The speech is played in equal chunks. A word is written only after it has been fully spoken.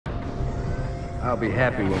I'll be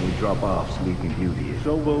happy when we drop off Sleeping Beauty.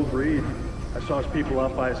 So will Reed. I saw his people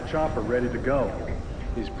out by his chopper ready to go.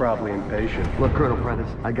 He's probably impatient. Look, Colonel Prentice,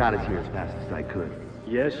 I got us here as fast as I could.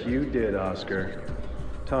 Yes, you did, Oscar.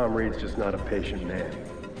 Tom Reed's just not a patient man.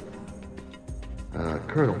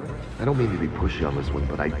 Colonel, I don't mean to be pushy on this one,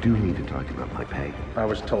 but I do need to talk to you about my pay. I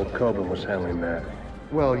was told Coburn was handling that.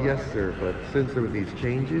 Well, yes, sir, but since there were these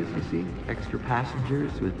changes, you see, extra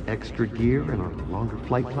passengers with extra gear and a longer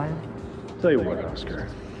flight plan. Tell you what, Oscar.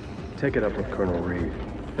 Take it up with Colonel Reed.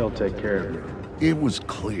 He'll take care of you. It was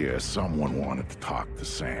clear someone wanted to talk to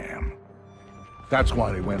Sam. That's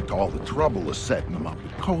why they went to all the trouble of setting him up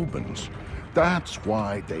with Coburn's. That's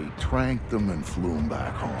why they tranked him and flew him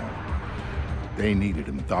back home. They needed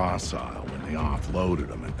him docile when they offloaded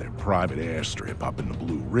him at their private airstrip up in the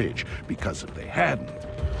Blue Ridge, because if they hadn't,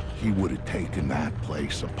 he would have taken that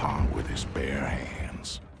place apart with his bare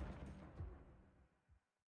hands.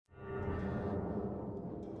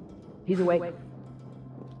 He's awake.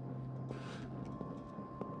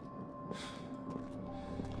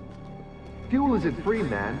 Fuel isn't free,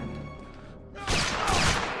 man.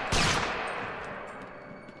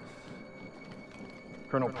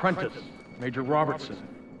 Colonel Prentice, Major Robertson,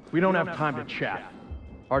 we don't have time to chat.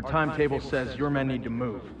 Our timetable says your men need to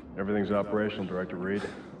move. Everything's operational, Director Reed.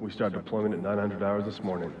 We start deployment at 900 hours this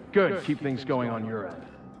morning. Good, keep things going on your end.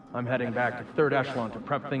 I'm heading back to 3rd Echelon to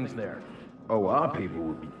prep things there. Oh, our people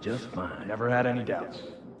will be just fine. Never had any doubts.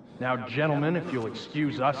 Now, gentlemen, if you'll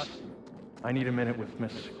excuse us, I need a minute with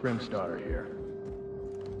Miss Grimsdottir here.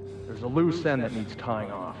 There's a loose end that needs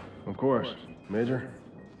tying off. Of course. Major?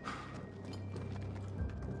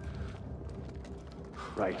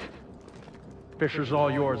 Right. Fisher's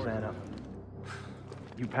all yours, Anna.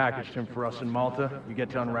 You packaged him for us in Malta, you get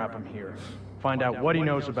to unwrap him here. Find out what he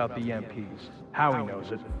knows about the EMPs, how he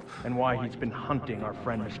knows it, and why he's been hunting our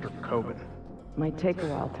friend Mr. Coburn. Might take a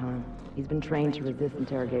while, Tom. He's been trained to resist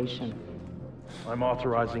interrogation. I'm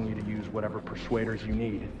authorizing you to use whatever persuaders you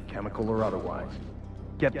need, chemical or otherwise.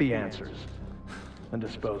 Get the answers, and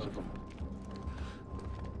dispose of them.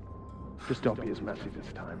 Just don't be as messy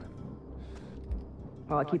this time.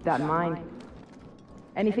 Well, I'll keep that in mind.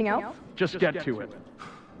 Anything else? Just get to it.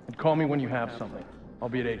 And call me when you have something. I'll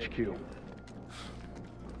be at HQ.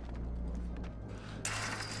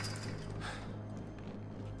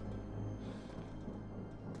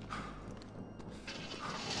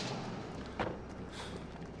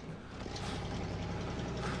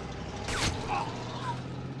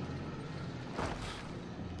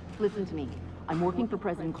 Listen to me. I'm working for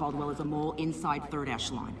President Caldwell as a mole inside 3rd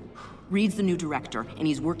Echelon. Reed's the new director, and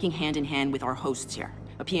he's working hand in hand with our hosts here,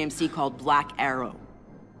 a PMC called Black Arrow.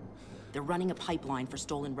 They're running a pipeline for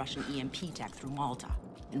stolen Russian EMP tech through Malta,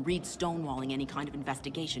 and Reed's stonewalling any kind of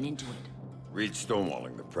investigation into it. Reed's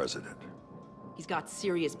stonewalling the president. He's got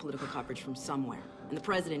serious political coverage from somewhere, and the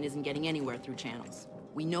president isn't getting anywhere through channels.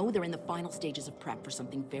 We know they're in the final stages of prep for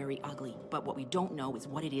something very ugly, but what we don't know is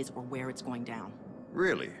what it is or where it's going down.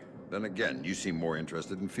 Really? Then again, you seem more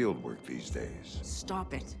interested in field work these days.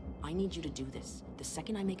 Stop it. I need you to do this. The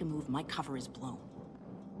second I make a move, my cover is blown.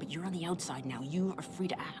 But you're on the outside now. You are free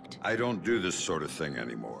to act. I don't do this sort of thing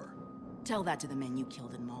anymore. Tell that to the men you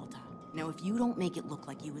killed in Malta. Now, if you don't make it look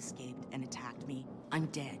like you escaped and attacked me, I'm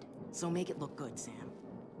dead. So make it look good, Sam.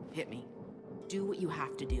 Hit me. Do what you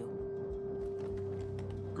have to do.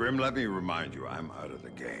 Grim, let me remind you, I'm out of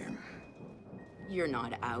the game. You're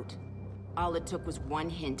not out. All it took was one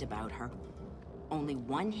hint about her. Only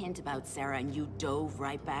one hint about Sarah, and you dove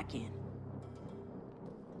right back in.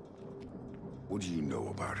 What do you know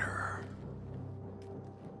about her?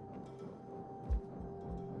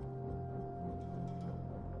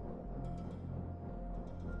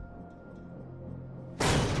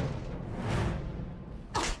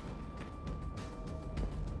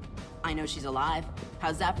 I know she's alive.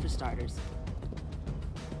 How's that for starters?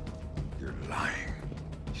 You're lying.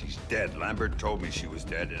 She's dead. Lambert told me she was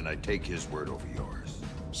dead, and I take his word over yours.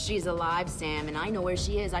 She's alive, Sam, and I know where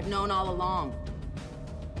she is. I've known all along.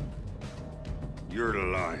 You're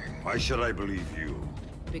lying. Why should I believe you?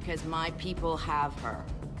 Because my people have her.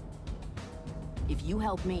 If you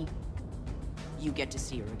help me, you get to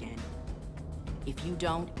see her again. If you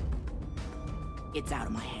don't, it's out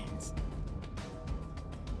of my hands.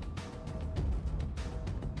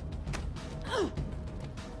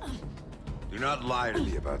 Do not lie to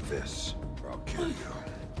me about this, or I'll kill you.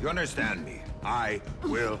 You understand me? I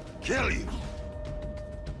will kill you!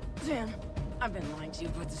 Sam, I've been lying to you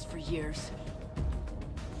about this for years.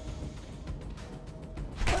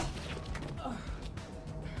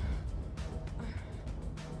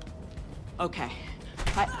 Okay.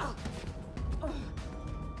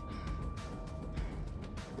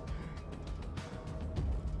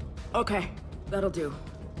 Okay, that'll do.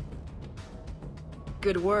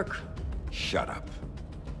 Good work. Shut up.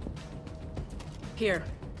 Here.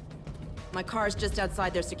 My car's just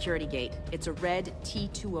outside their security gate. It's a red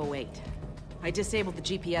T-208. I disabled the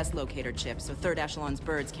GPS locator chip, so Third Echelon's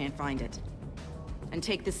birds can't find it. And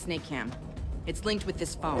take this snake cam. It's linked with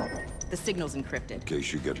this phone. The signal's encrypted. In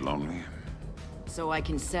case you get lonely. So I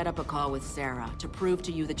can set up a call with Sarah to prove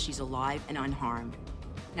to you that she's alive and unharmed.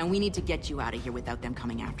 Now we need to get you out of here without them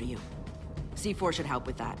coming after you. C4 should help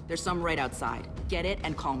with that. There's some right outside. Get it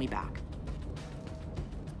and call me back.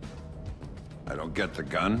 I don't get the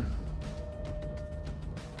gun.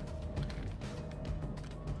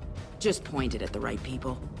 Just point it at the right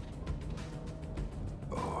people.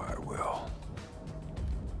 Oh, I will.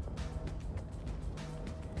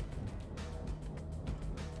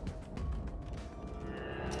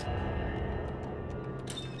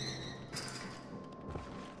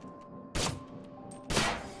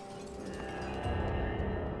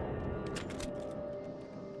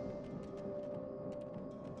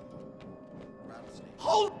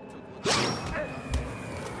 Hold!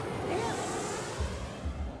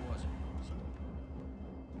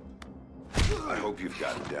 I hope you've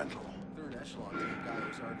got dental. Third echelon, the guy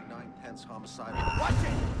who's already 9/10 homicidal. Watch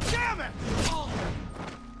it! Damn it! Oh.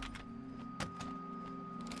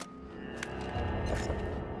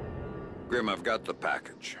 Grim, I've got the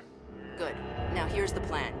package. Good. Now here's the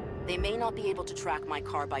plan. They may not be able to track my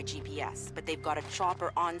car by GPS, but they've got a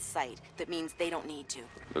chopper on site. That means they don't need to.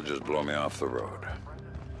 They'll just blow me off the road.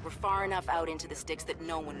 We're far enough out into the sticks that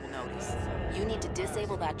no one will notice. You need to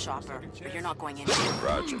disable that chopper, or you're not going anywhere.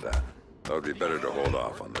 Roger that. That would be better to hold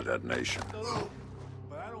off on the detonation.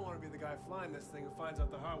 But I don't want to be the guy flying this thing who finds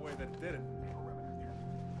out the hard way that it didn't.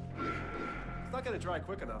 It's not gonna dry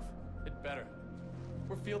quick enough. It better.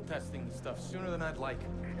 We're field testing this stuff sooner than I'd like.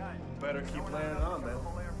 Better keep laying it on, man.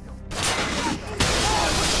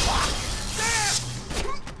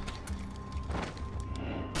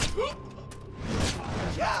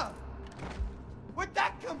 Yeah! Where'd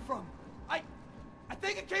that come from? I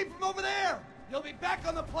think it came from over there! You'll be back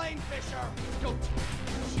on the plane, Fisher! Yo,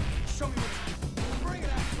 show me what... Bring it,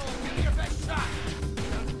 asshole! Give me your best shot!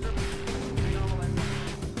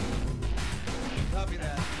 Copy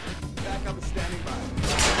that. Backup is standing by.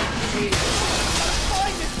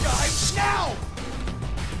 Find this guy, now!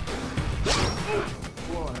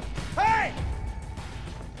 Hey!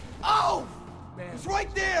 Oh! Man. It's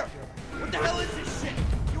right there! What the hell is this shit?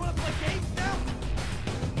 You wanna play games now?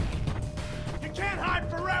 You can't hide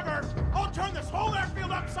forever! I'll turn this whole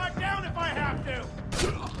airfield upside down if I have to!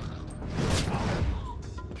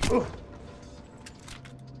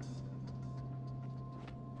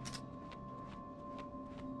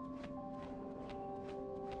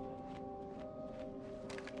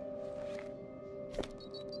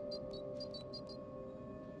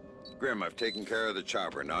 Grim, I've taken care of the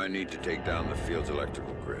chopper. Now I need to take down the field's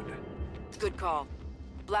electrical grid. Good call.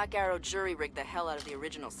 Black Arrow jury-rigged the hell out of the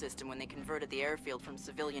original system when they converted the airfield from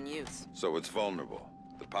civilian use. So it's vulnerable.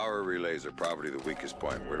 The power relays are probably the weakest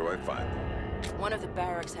point. Where do I find them? One of the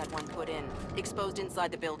barracks had one put in, exposed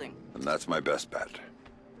inside the building. And that's my best bet.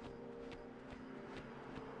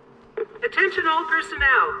 Attention all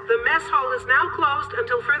personnel. The mess hall is now closed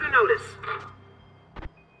until further notice.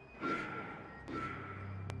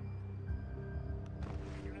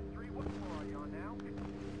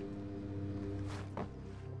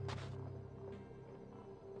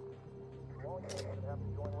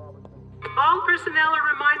 All personnel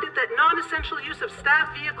are reminded that non-essential use of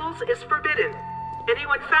staff vehicles is forbidden.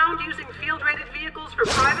 Anyone found using field-rated vehicles for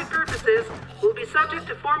private purposes will be subject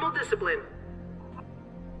to formal discipline.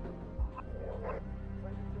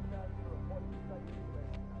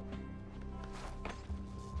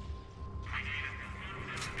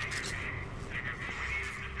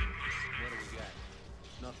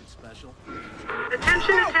 Nothing special.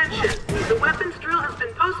 Attention, attention. The weapons drill has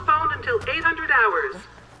been postponed until 800 hours.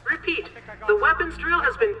 Repeat, the weapons drill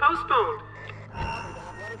has been postponed. Let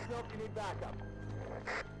us know if you need backup.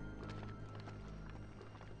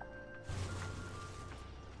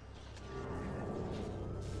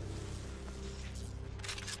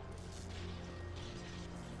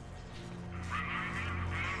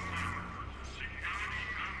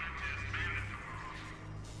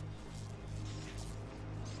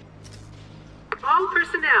 All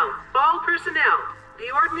personnel. The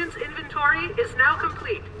ordnance inventory is now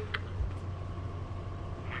complete.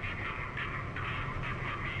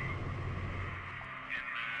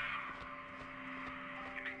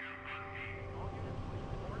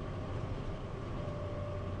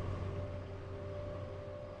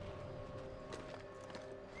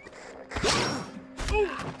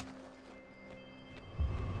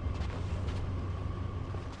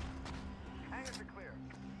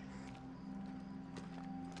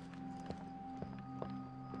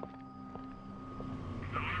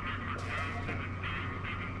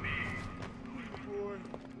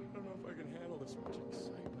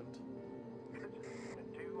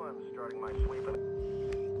 starting my sweep.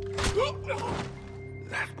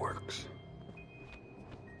 That works.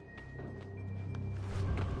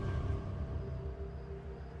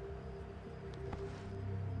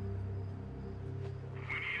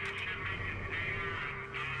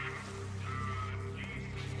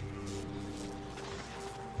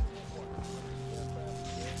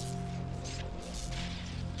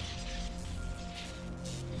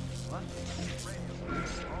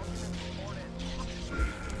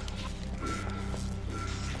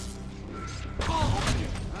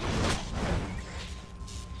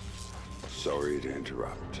 Sorry to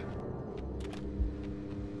interrupt.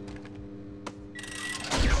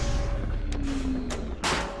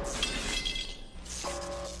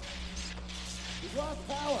 We lost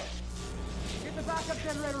power. Get the backup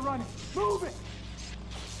generator running. Move it!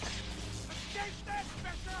 Escape this,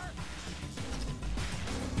 Splinter!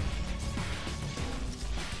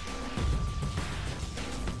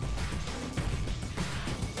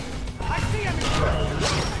 I see him!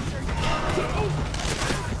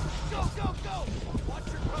 Go, go, go! Watch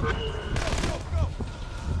your cover! Go, go, go!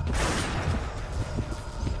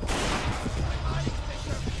 Hiding,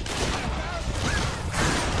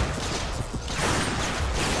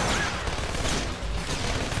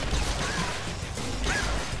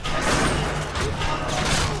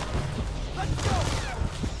 let's go!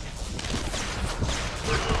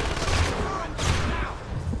 Now!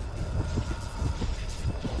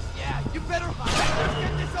 Yeah, you better hide! Let's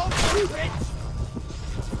get this over, bitch!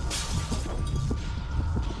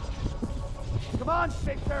 Come on,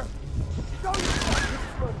 Splinter! Show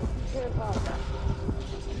yourself! You can't hide.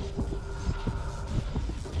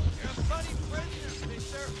 You're a funny prisoner,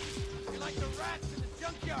 Splinter. You're like the rats in the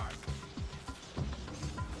junkyard.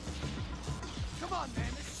 Come on,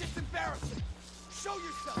 man, this shit's embarrassing. Show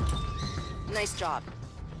yourself! Nice job.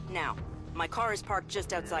 Now, my car is parked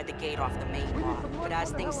just outside the gate off the main lot, but as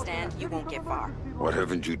things stand, you won't get far. What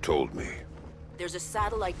haven't you told me? There's a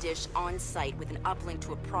satellite dish on site with an uplink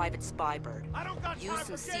to a private spy bird. Use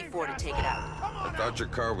some C4 to take it out. I thought your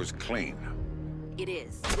car was clean. It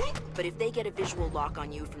is. But if they get a visual lock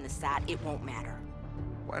on you from the sat, it won't matter.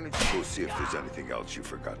 Why don't you go see if there's anything else you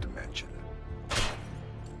forgot to mention?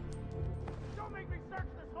 Don't make me search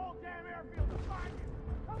this whole damn airfield to find you!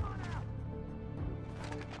 Come on out!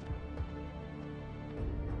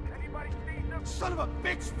 Anybody see them? Son of a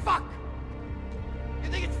bitch! Fuck! You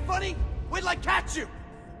think it's funny? Wait till I catch you!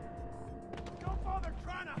 Don't bother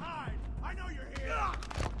trying to hide! I know you're here!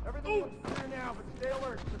 Everything looks clear now, but stay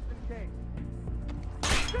alert just in case.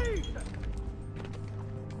 Jesus!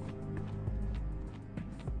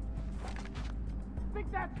 Think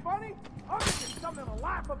that's funny? I'll give you something to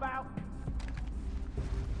laugh about!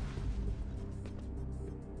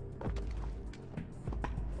 You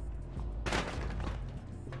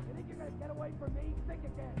think you're gonna get away from me? Think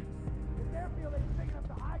again! This airfield ain't big enough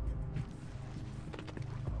to hide you!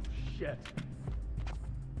 Shit.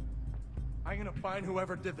 I'm gonna find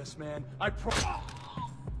whoever did this, man. Come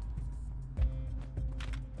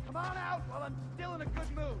on out while I'm still in a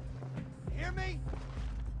good mood. You hear me?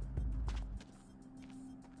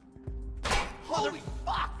 Holy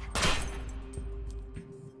fuck!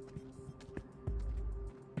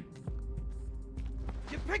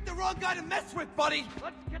 You picked the wrong guy to mess with, buddy!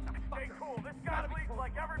 Let's get the fuck. Stay cool. This guy bleeds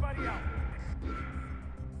like everybody else.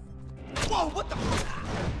 Whoa, what the fuck?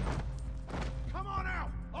 Come on out!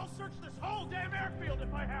 I'll search this whole damn airfield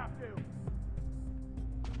if I have to!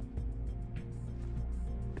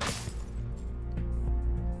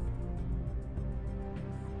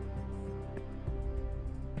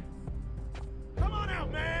 Come on out,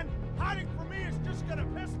 man! Hiding from me is just gonna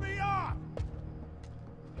piss me off!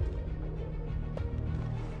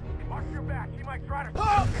 Watch your back, he might try to...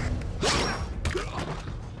 Oh!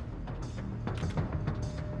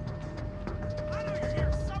 I know you're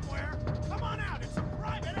here somewhere! Come on out, it's a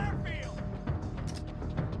private airfield!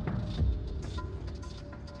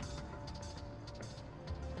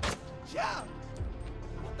 Yeah!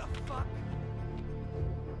 What the fuck?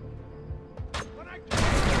 When I...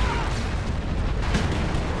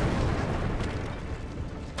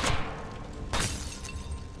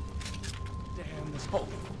 Damn, this whole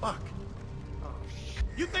fuck. Oh, shit.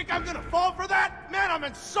 You think I'm gonna fall for that? Man, I'm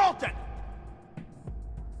insulted!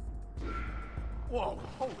 Whoa,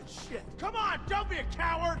 holy shit. Come on, don't be a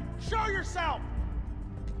coward! Show yourself!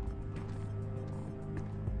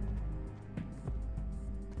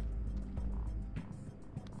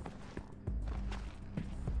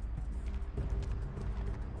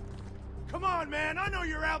 Come on, man, I know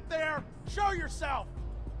you're out there! Show yourself!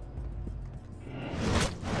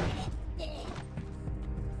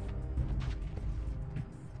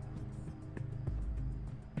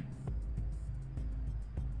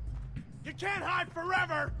 can't hide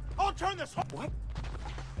forever! I'll turn this whole—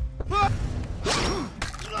 What?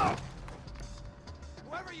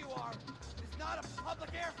 Whoever you are, it's not a public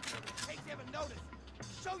airfield in case you haven't noticed.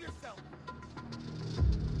 Show yourself!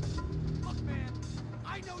 Look, man,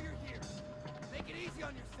 I know you're here. Make it easy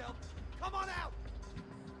on yourself. Come on out!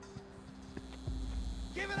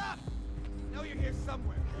 Give it up! I know you're here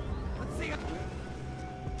somewhere. Let's see it.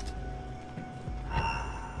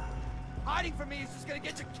 Hiding from me is just gonna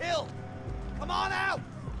get you killed! Come on out!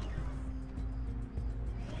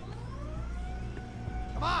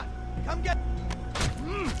 Come on! Come get—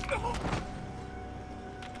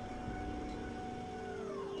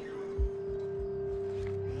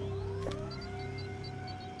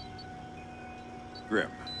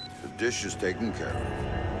 Grim, the dish is taken care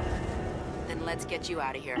of. Then let's get you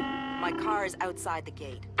out of here. My car is outside the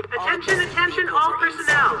gate. Attention, attention, all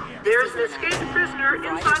personnel. There is an escaped prisoner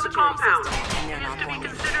inside the compound. He is to be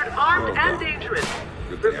considered armed and dangerous.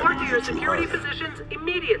 Report to your security positions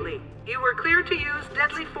immediately. You are cleared to use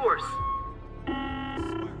deadly force.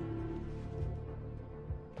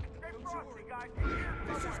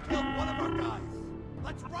 Fisher's killed one of our guys.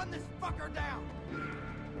 Let's run this fucker down.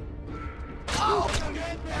 Oh,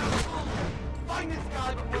 get down! Find this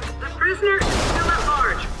guy before he The kills prisoner is still at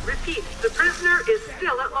large. Repeat, the prisoner is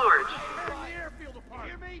still at large. the airfield apart.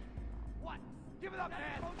 Hear me? What? Give it up,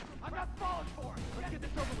 man. I'm not falling for it. Let's get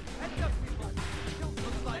this over with. Heads up, people.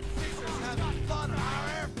 Looks like Fisher's having fun on our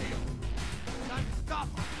airfield. Time to stop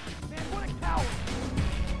him. Man, what a coward!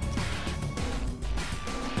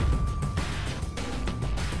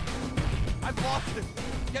 I've lost him.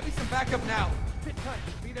 Get me some backup now. Sit tight.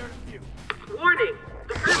 Be there in a few. Warning,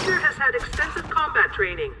 the prisoner has had extensive combat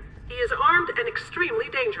training. He is armed and extremely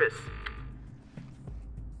dangerous.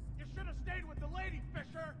 You should have stayed with the lady,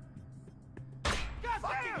 Fisher! God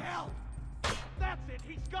fucking hell! That's it!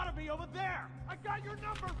 He's gotta be over there! I got your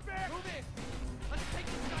number, Vic! Move in! Let's take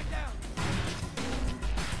this guy down!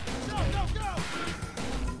 Go, go, go!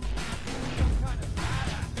 Some kind of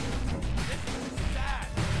badass. This is sad.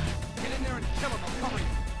 Get in there and kill him, I'll cover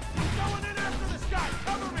you. I'm going in after this guy!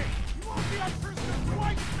 Cover me! You won't be our prisoner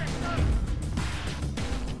twice, Victor!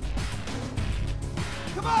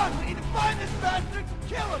 Come on! We need to find this bastard and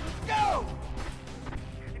kill him! Let's go!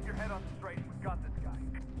 Keep your head on straight. We've got this guy.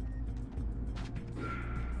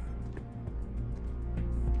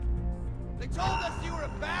 They told us you were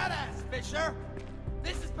a badass, Fisher!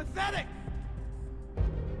 This is pathetic!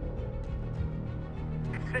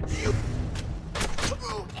 It's you!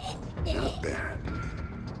 Not bad.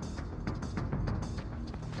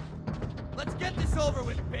 Let's get this over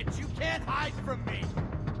with, bitch! You can't hide from me!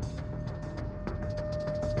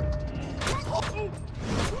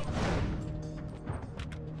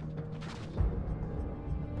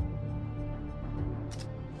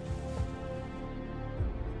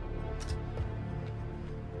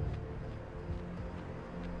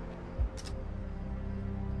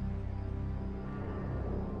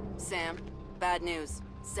 Sam, bad news.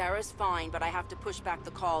 Sarah's fine, but I have to push back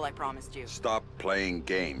the call I promised you. Stop playing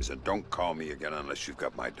games and don't call me again unless you've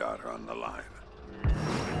got my daughter on the line.